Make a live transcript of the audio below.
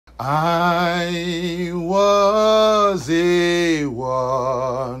I was a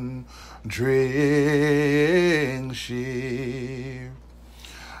wandering sheep.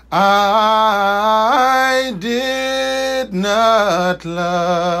 I did not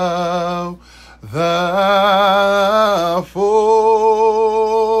love the fold.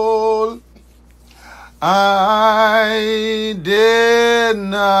 I did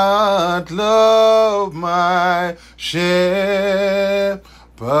not love my shepherd's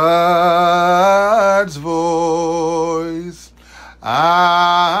voice.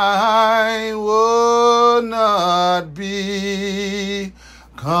 I would not be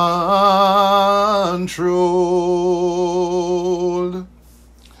controlled.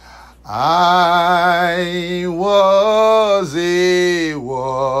 I was a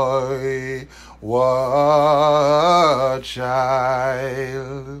wayward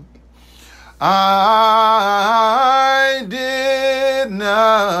child. I did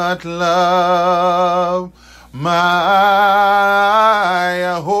not love my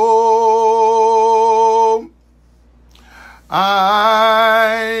home.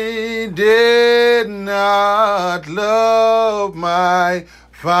 I did not love my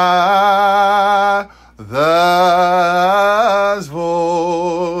Father's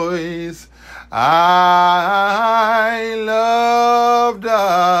voice. I loved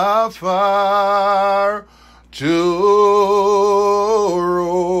afar to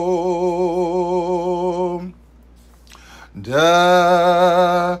roam.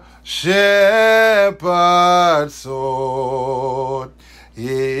 The shepherd sought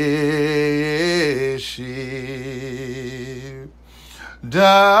his sheep. The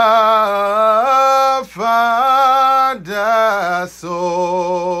Father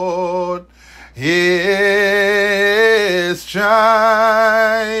sought his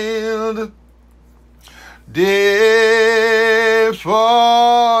child. They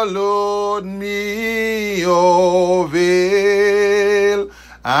followed me, O vale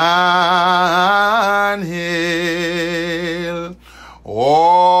and hill,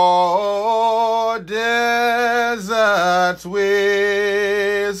 o'er deserts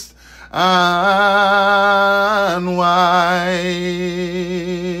waste and wild.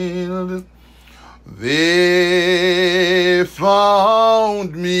 They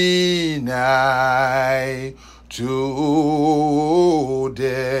found me nigh to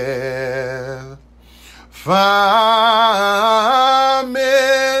death, famished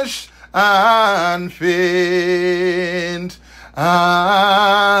and faint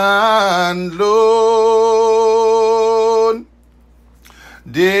and lone.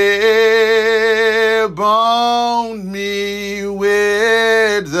 They bound me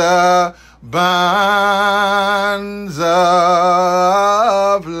with the bands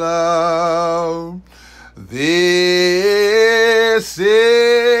of love. They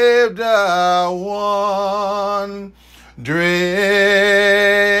saved a wandering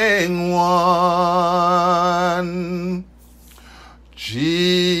one.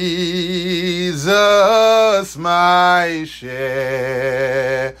 Jesus, my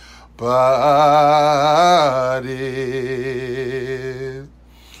shepherd is.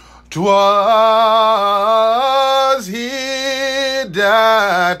 'Twas he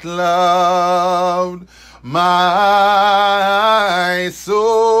that loved my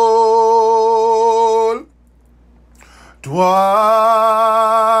soul.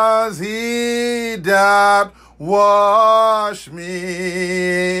 'Twas he that washed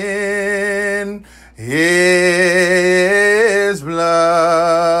me in his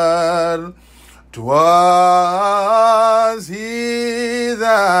blood. 'Twas he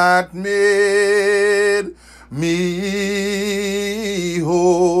that made me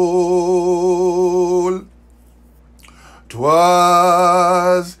whole.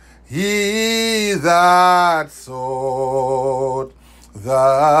 'Twas he that sought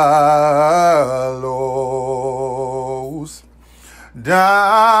the lows,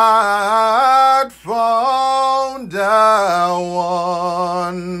 that found the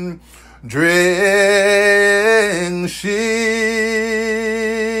wandering sheep.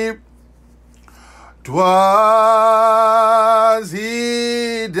 'Twas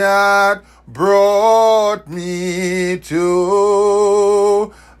he that brought me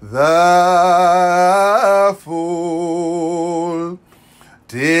to the fold.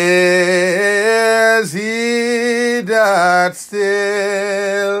 'Tis he that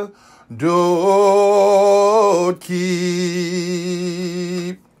still doth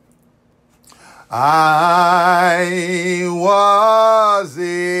keep. I was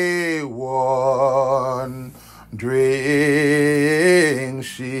a wandering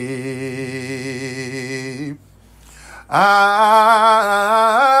sheep.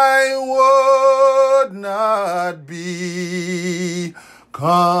 I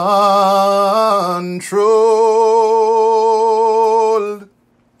controlled,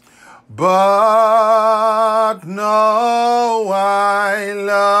 but now I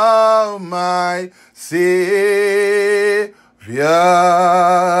love my Savior's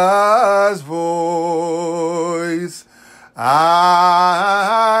voice.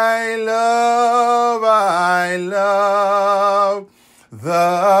 I love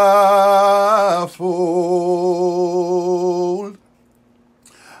the fold.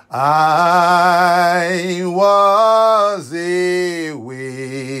 I was a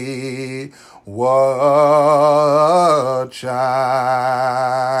wayward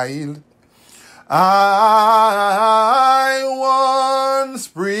child. I once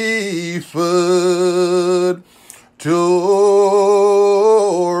preferred to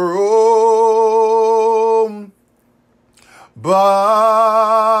roam,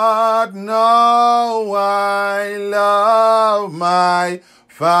 but now I love my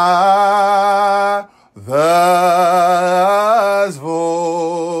Father's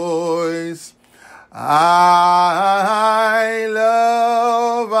voice. I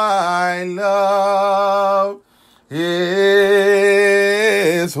love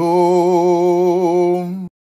His voice.